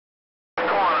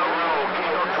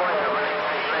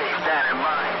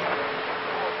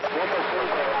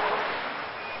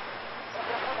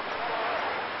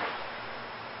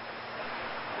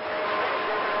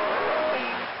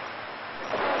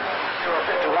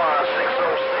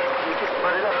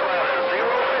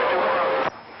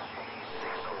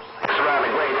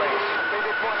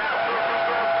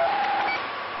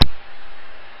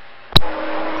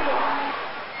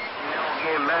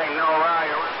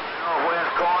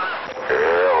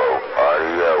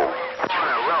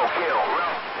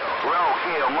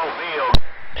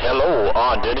Hello,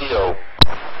 Audio.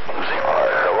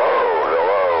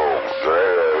 Hello.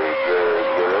 Very good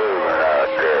evening out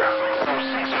there.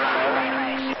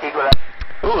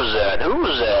 Who's that?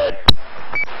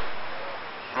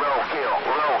 Roadkill.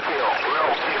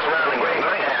 6 around the Great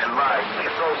Land by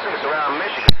 606 around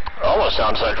Michigan. Almost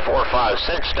sounds like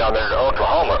 456 down there in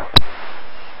Oklahoma.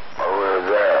 Who is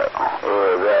that?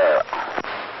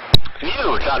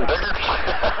 You, John Bigger.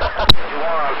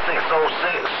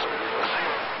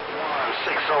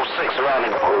 606 around the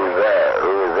Who is that?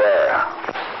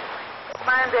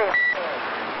 Find it.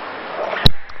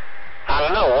 I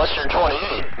don't know. What's your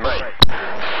 28? Right. 606.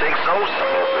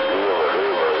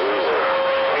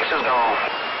 Is gone.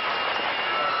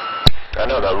 I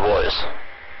know that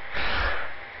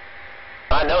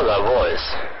voice.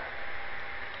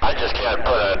 I just can't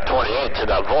put a 28 to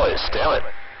that voice. Damn it.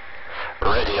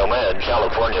 Radio Man,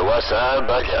 California, West Side,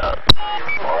 back out. Hey,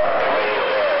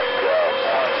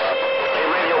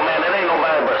 Radio Man, that ain't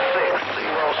nobody but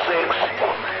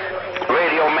 606.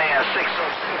 Radio Man,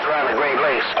 606 around the Great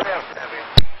Lakes.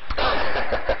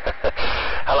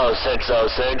 Hello,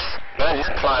 606. Man,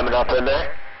 you're climbing up in there.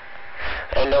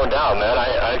 Ain't no doubt, man.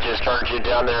 I just heard you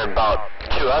down there about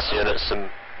 2S units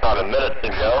about a minute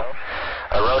ago.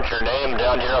 I wrote your name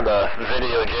down here on the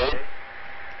video gate.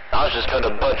 I was just going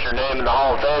to put your name in the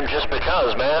Hall of Fame just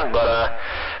because, man. But,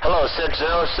 hello, 606.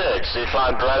 He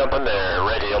climbed right up in there.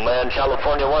 Radio Man,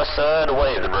 California, West Side,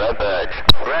 waving right back.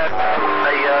 Hey,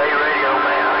 Radio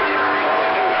Man.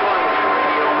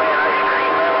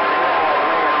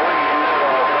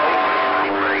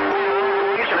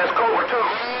 That's Cobra, too.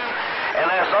 And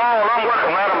that's all I'm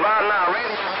working right about now.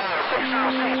 Radio Man,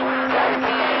 606.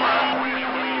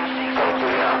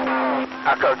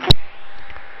 I could keep.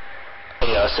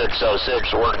 Yeah,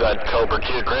 606 worked that Cobra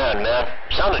 2 grand, man.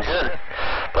 Sounded good.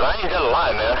 But I ain't gonna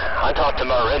lie, man. I talked to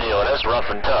my radio, and it's rough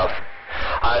and tough.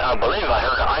 I believe I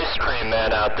heard an Ice Cream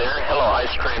Man out there. Hello,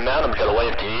 Ice Cream Man. I'm gonna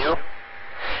wave to you.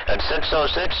 And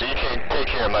 606, you can take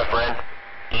care, my friend.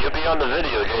 You'll be on the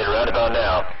video gate right about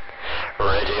now.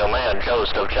 Radio Man,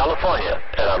 coast of California,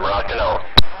 and I'm rocking on.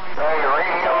 Hey,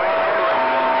 Radio Man.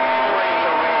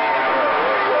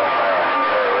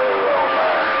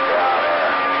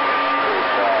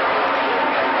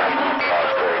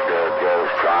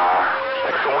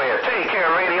 Take care,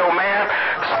 Radio Man.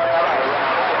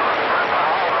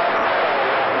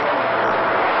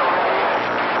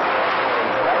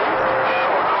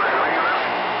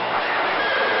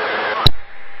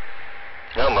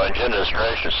 Oh my goodness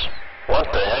gracious.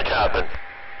 What the heck happened?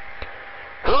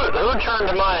 Who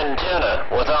turned my antenna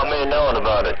without me knowing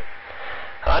about it?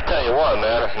 I tell you what,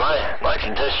 man, my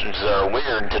conditions are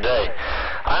weird today.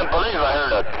 I believe I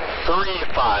heard a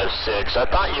 356. I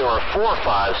thought you were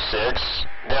 456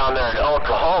 down there in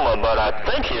Oklahoma, but I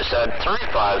think you said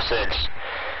 356.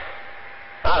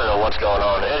 I don't know what's going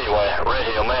on. Anyway,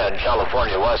 Radio Man,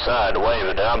 California, West Side,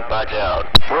 waving down, back out.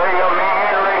 Radio Man.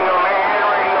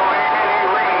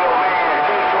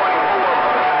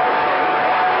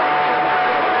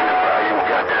 You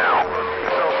got down.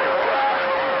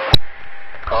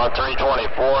 On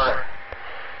 324,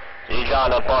 you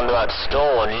got up onto that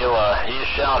stool and you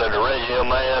shouted, Radio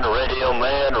Man,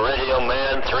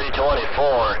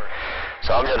 324.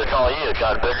 So I'm going to call you,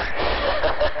 John Bigger.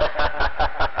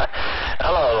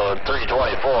 Hello,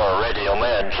 324, Radio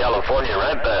Man, California,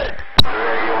 right back.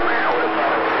 Radio Man, what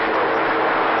about it?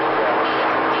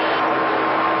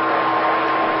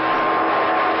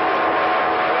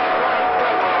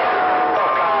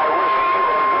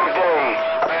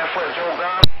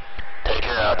 Take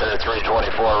care out there,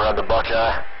 324 around the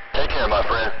Buckeye. Take care, my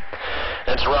friend.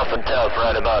 It's rough and tough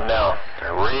right about now.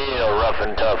 Real rough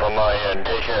and tough on my end.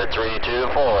 Take care,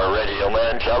 324, Radio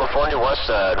Man, California, West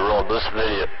Side. Roll this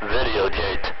video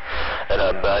gate. And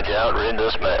I'm back out reading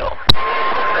this mail.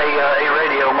 Hey,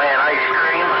 Radio Man, ice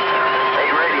cream.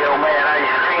 Hey, Radio Man,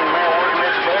 ice cream. Man, where's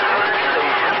Miss Bedford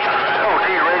Station? Oh,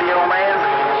 gee, Radio Man.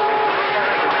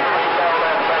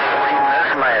 Reading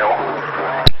this mail.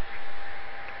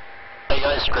 Hey,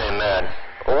 Ice Cream Man,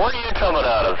 where are you coming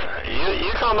out of?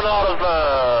 You coming out of,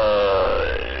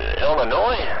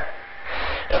 Illinois?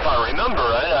 If I remember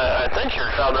right, I think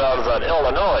you're coming out of that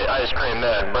Illinois, Ice Cream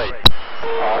Man, right?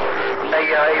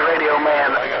 Hey, Radio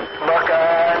Man.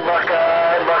 Buckeye.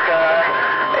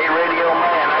 Hey, Radio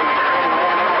Man, ice cream,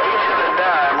 man. Each of the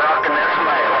dime.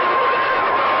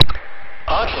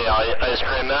 Ice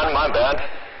Cream Man, my bad.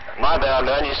 My bad,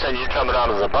 man. You said you're coming out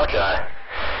of the Buckeye.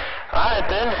 Alright,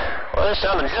 then. Well, it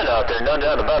sounded good out there, no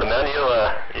doubt about it, man.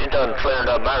 You done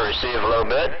cleared up my receive a little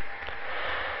bit.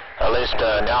 At least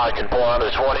now I can pull out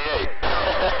a 28.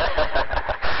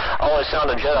 Always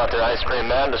sounded good out there, Ice Cream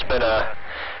Man. It's been a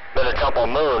couple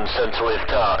moons since we've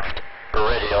talked.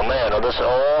 Radio Man on this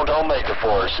old Omega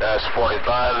Force S45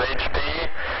 HP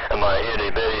and my itty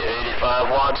bitty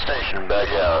 85 watt station back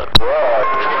out.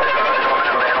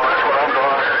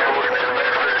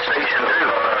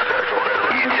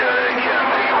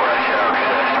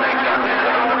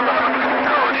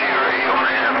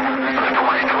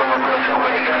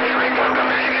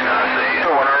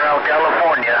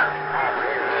 California.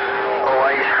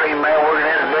 Oh, Ice Cream Man working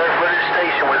at his barefooted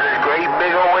station with his great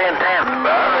big old antenna.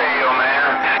 Bye, Radio Man.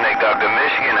 Snake Doctor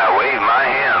Michigan, I wave my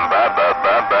hand. Bye, bye,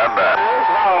 bye, bye,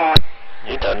 bye.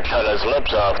 You done cut his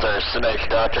lips off there, Snake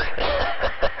Doctor.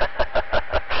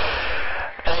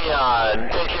 Hey,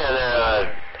 take care there,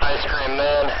 Ice Cream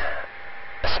Man.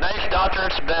 Snake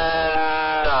Doctor, it's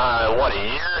been, what, a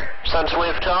year since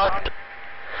we've talked?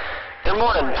 Good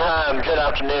morning time, good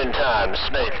afternoon time,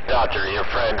 Snake Doctor, your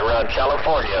friend around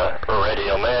California.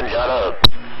 Radio Man got up.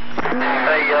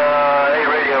 Hey,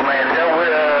 Radio Man, tell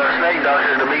Snake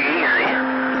Doctor to be easy.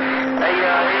 Hey,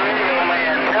 Radio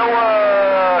Man, tell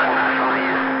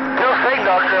Snake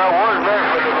Doctor I was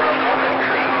barefooted, but I'm not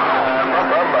easy.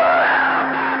 Bye-bye.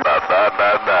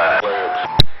 Bye-bye-bye-bye.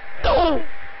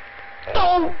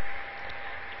 Oh!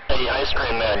 Hey, Ice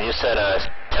Cream Man, you said,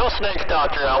 tell Snake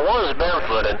Doctor I was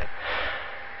barefooted,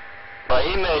 but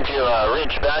he made you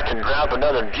reach back and grab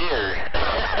another gear.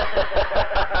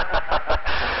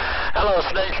 Hello,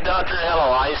 Snake Doctor.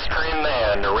 Hello, Ice Cream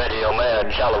Man, the Radio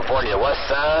Man, California, West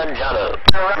Side, got up.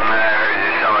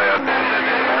 Somebody up there said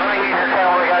that.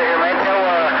 Tell we got here, man. Tell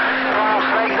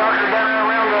Snake Doctor down there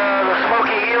around the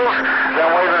Smoky Hills,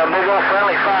 they're waving a big old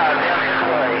friendly 5 down this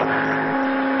way.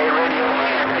 Hey, Radio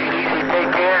Man, take it easy,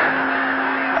 take care.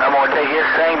 I'm going to take this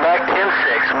thing back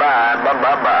 10-6. Bye.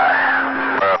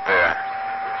 Bye-bye-bye. We're up there.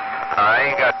 I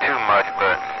ain't got too much,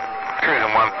 but cruising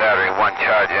one battery, one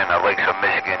charger in the Lakes of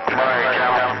Michigan.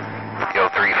 Yo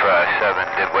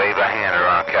 357 did wave a hand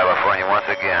around California once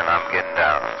again. I'm getting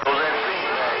down.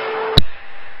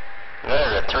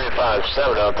 There's a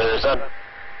 357 out there.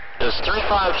 Is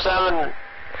 357,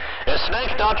 is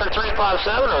Snake Doctor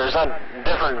 357, or is that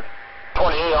different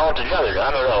 28 altogether? I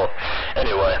don't know.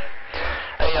 Anyway.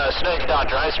 Hey, Snake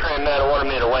Doctor, Ice Cream Man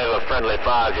wanted me to wave a friendly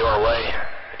 5 your way.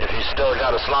 If you still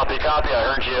got a sloppy copy,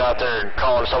 I heard you out there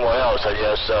calling someone else, I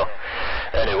guess, so.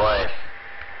 Anyway.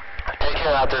 Take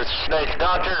care out there, Snake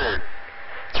Doctor.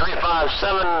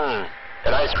 357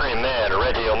 and Ice Cream Man,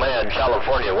 Radio Man,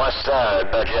 California, West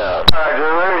Side, back out.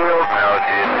 Radio.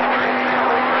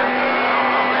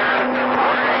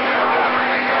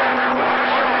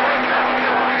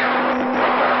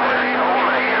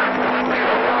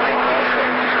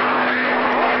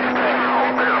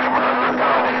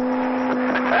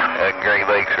 Great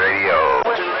Lakes Radio.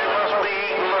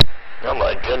 Oh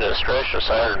my goodness gracious,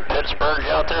 I heard Pittsburgh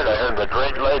out there and I heard the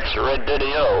Great Lakes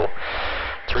Radio.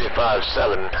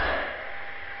 357.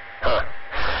 Huh.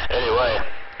 Anyway,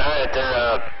 alright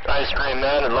there, Ice Cream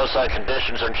Man, and looks like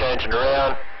conditions are changing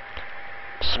around.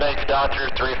 Snake Doctor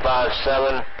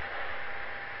 357.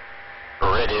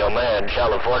 Radio Man,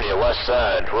 California, West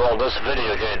Side. Roll this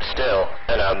video gate still,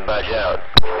 and I'm back out.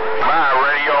 My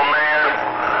Radio Man.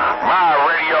 My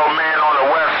Radio Man on the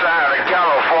west side of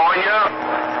California.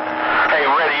 Hey,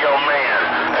 Radio Man.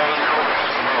 Hey,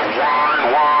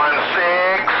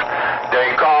 116.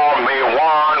 They call me 116.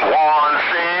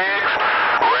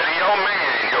 Radio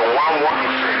Man, you're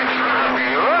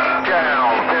 116.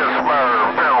 Uptown,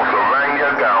 Pittsburgh,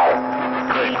 Pennsylvania, gone.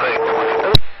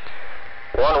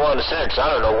 116, I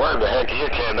don't know where the heck you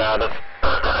came out of,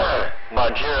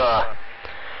 but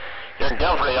you're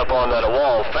definitely up on that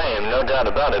wall of fame, no doubt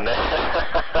about it, man.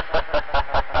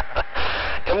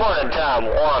 Good morning, time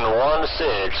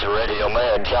 116, Radio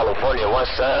Man, California,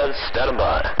 West Side, stand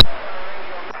by.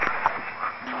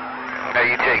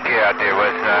 Hey, you take care out there,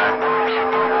 West Side.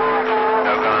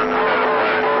 No guns,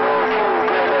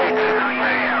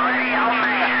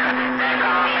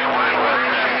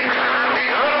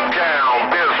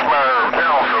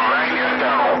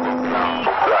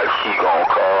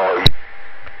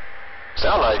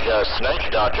 Sound like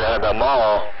Snake Doctor had them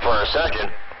all for a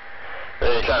second.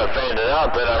 Then he kind of faded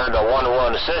out, then I heard the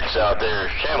 116 out there.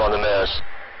 Shame on the mess.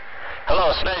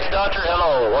 Hello, Snake Doctor.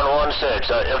 Hello, 116.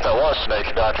 If that was Snake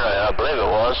Doctor, I believe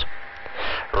it was.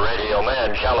 Radio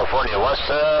Man, California, West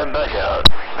Side, back out.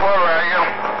 Where are you?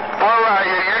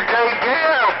 You take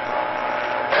care.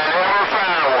 And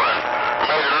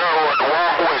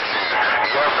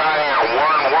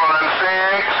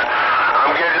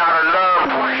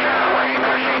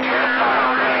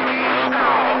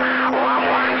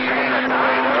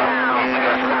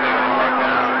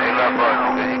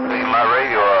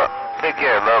Take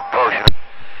care, Love Potion.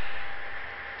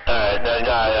 Alright,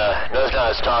 those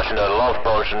guys talking to Love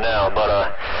Potion now, but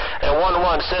at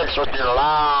 116 with your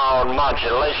loud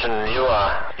modulation, you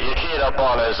keyed up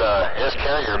on his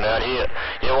carrier, man.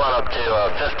 You went up to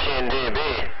 15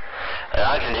 dB.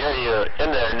 I can hear you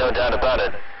in there, no doubt about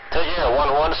it. Take care,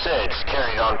 116,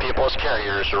 carrying on people's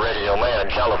carriers, Radio Man,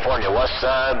 California, West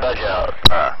Side, budge out.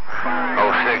 06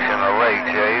 in the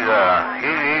lake, yeah,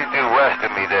 he's due west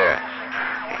of me there.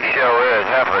 He sure is,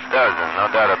 half a dozen, no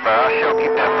doubt about it. I'll sure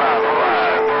keep that 5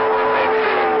 alive.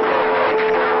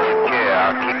 Yeah,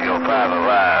 I'll keep your 5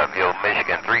 alive. Your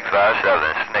Michigan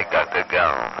 357, Snake Doctor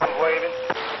gone. I'm waving.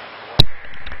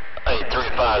 Hey,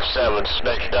 357,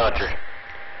 Snake Doctor.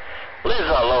 Leave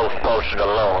that Love Potion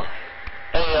alone.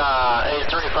 Hey,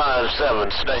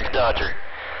 357, Snake Doctor.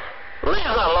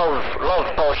 Leave that love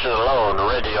Potion alone,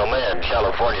 Radio Man,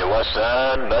 California, West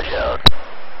Side, budge out.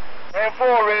 And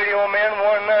 4 Radio Man,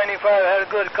 195, had a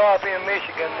good coffee in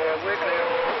Michigan there, we're clear.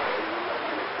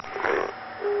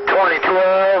 2012,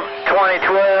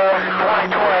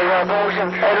 Love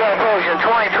Potion. Hey, Love Potion,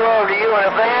 2012 to you and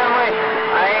the family.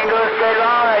 I ain't gonna stay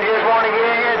long, I just want to get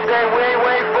in here and say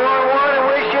way forward and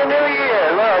wish you a new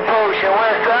year. Love Potion,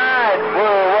 West Side,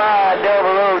 worldwide,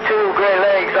 002, Great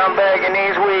Lakes, I'm bagging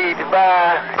these weeds,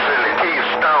 bye. Silly Keith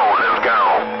Stone is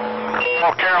gone.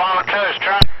 North Carolina Coast,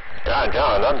 try.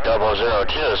 Doggone, I'm 002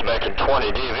 is making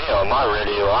 20 dB on my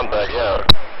radio, I'm back out.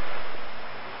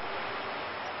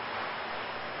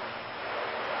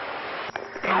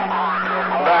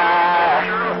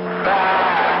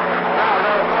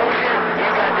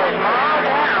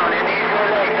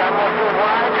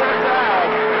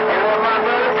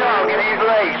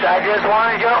 I just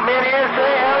want to jump in here and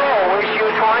say hello. Wish you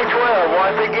a 2012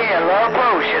 once again. Love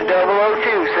Potion,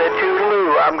 002, said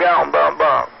toodaloo. I'm gone, bum.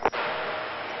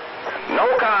 No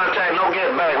contact, no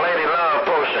get back, Lady Love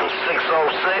Potion,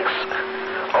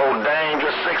 606. Old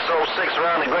dangerous 606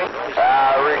 around the green.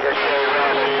 Ricochet,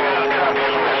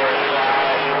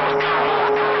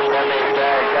 Let me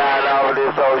back out over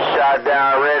this old shot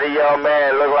down radio,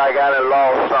 man. Look like I done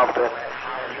lost something.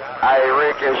 Hey,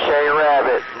 Ricochet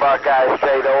Rabbit, Buckeye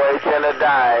State, 08 and a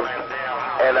dime,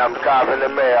 and I'm copping the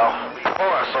mail.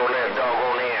 Horse on that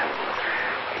doggone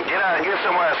end. Get out and get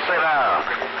somewhere to sit down.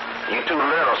 You too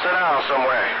little, sit down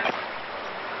somewhere.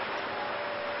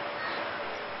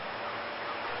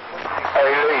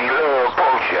 Hey, Lady Love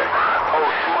Potion.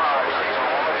 Oh, smart.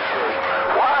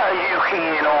 Why are you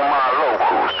keying on my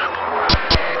locals?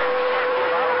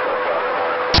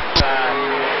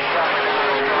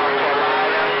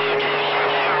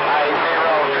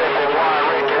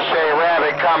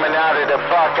 Coming out of the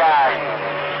Buckeye.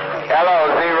 Hello,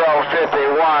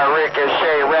 051,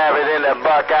 Ricochet Rabbit in the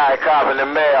Buckeye, copping the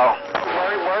mail.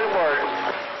 Word.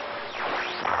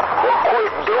 Well,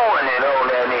 quit doing it on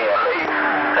that end.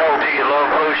 Hell to you, Love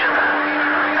Potion.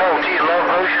 Hell to you, Love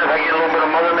Potion. If I get a little bit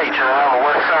of Mother Nature on the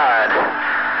west side.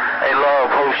 Hey, Love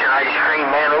Potion, ice cream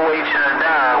man, 08 and a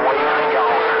dime. Where you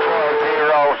going?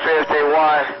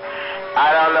 051.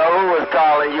 I don't know who was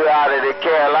calling you out of the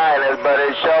Carolinas, but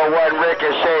it sure wasn't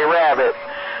Ricochet Rabbit.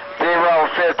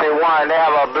 051,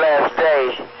 have a blessed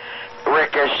day.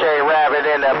 Ricochet Rabbit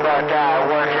in the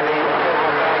Buckeye working these.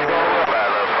 Bye,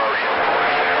 Love Potion.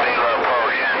 Hey, Love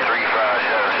Potion,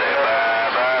 357, say bye.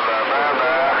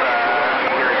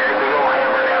 You're a big old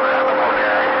hammer down there,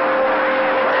 okay?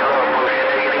 Hey, Love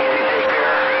Potion, take it easy, take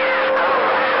care.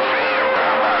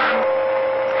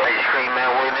 Ice cream man,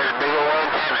 waiting this big old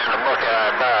antenna in the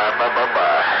Buckeye.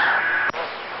 Bye.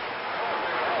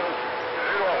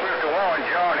 051,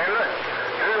 John Henry.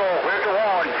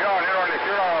 051, John Henry, if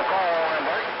you're on a call on him,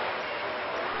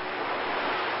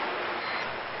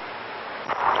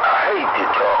 I hate to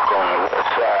talk on the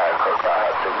west side because I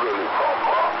have to really pump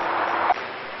up.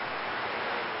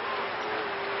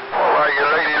 All right, you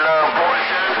Lady Love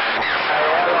Potion.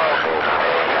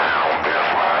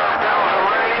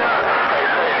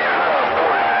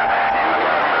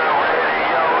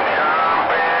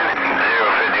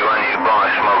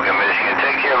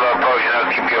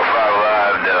 Keep your 5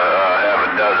 alive to half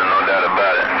a dozen, no doubt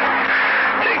about it.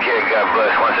 Take care, God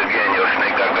bless. Once again, your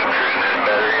Snake Doctor cruising this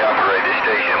battery operated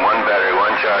station. 1 battery,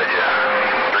 1 charger.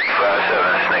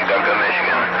 357, Snake Doctor,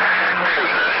 Michigan.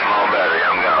 Cruising a small battery,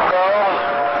 I'm gone.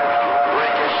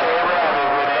 Ricochet Rabbit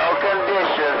with no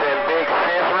conditions in Big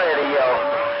Sis Radio.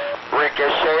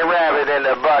 Ricochet Rabbit in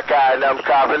the Buckeye, and I'm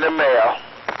copping the mail.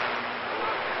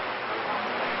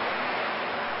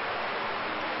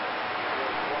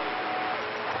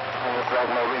 Like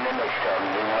maybe in the next time,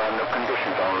 you have no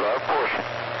conditions on Love Potion.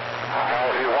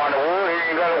 If you want a word, you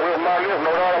ain't got to whip my list,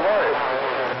 no doubt about it.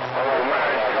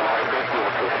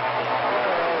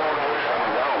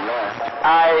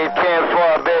 I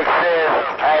 10-4, Big Sis.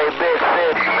 Hey, Big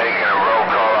Sis. You making a roll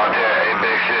call out there? Hey,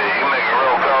 Big Sis. You making a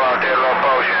roll call out there, Little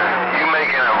Potion? You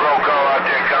making a roll call out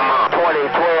there? Come on.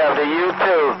 2012 to you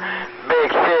too. Big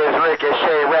Sis,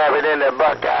 Ricochet, Rabit in the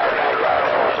Buckeye.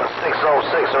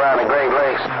 606 around the Great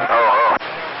Lakes. Oh.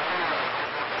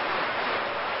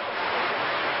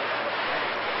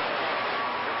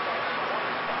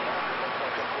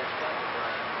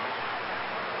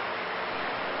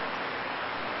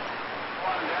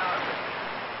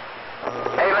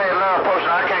 Hey, Lady Love Potion,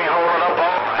 I can't hold it up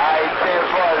all. I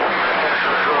 10-4.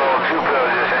 Two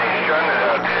pills just ain't strung it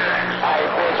out there. I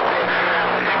Big Sis.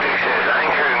 This Big Sis, I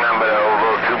ain't cruising nothing but an old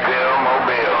little two-pill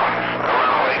mobile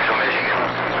around Lakes of Michigan.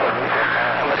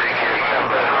 I'm gonna take care of you,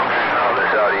 but all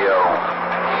this audio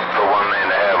for one man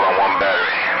to have on one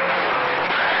battery.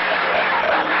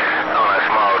 On a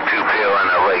small two-pill in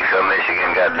the Lakes of Michigan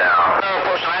got down. Love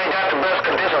Potion, I ain't got the best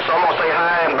conditions, so I'm gonna say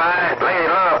hi and bye. Lady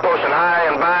Love Potion, hi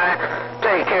and bye.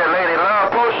 Take care, Lady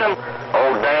Love Potion.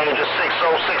 Old Danger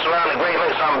 606 around the Great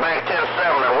Lakes. I'm back 10-7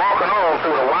 and walking on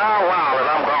through the wild, and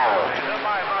I'm gone.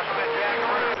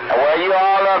 Well, you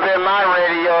all up in my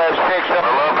radio at 6.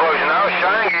 Love Potion, I was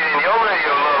trying to get in your radio,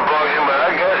 Love Potion, but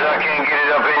I guess I can't get it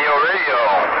up in your radio.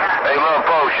 Hey, Love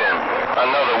Potion,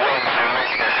 another Wings in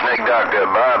Michigan Snake Doctor.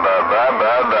 Bye, bye, bye,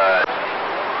 bye, bye.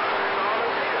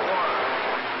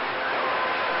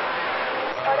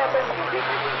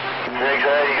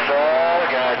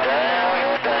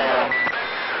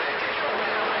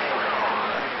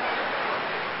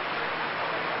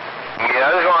 Yeah,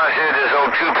 I just want to see what this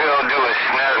old two-pill do is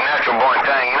natural born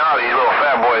thing. You know how these little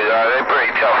fat boys are. They're pretty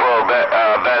tough little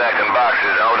bad-acting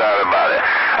boxers, no doubt about it.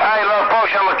 All right, Love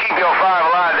Potion, I'm going to keep your 5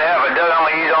 alive to have a dozen. I'm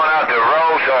going to ease on out the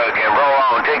road so I can roll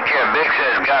on. Take care. Big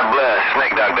Sis, God bless.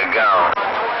 Snake Doctor gone. 112,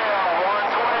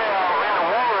 in the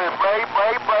water, break.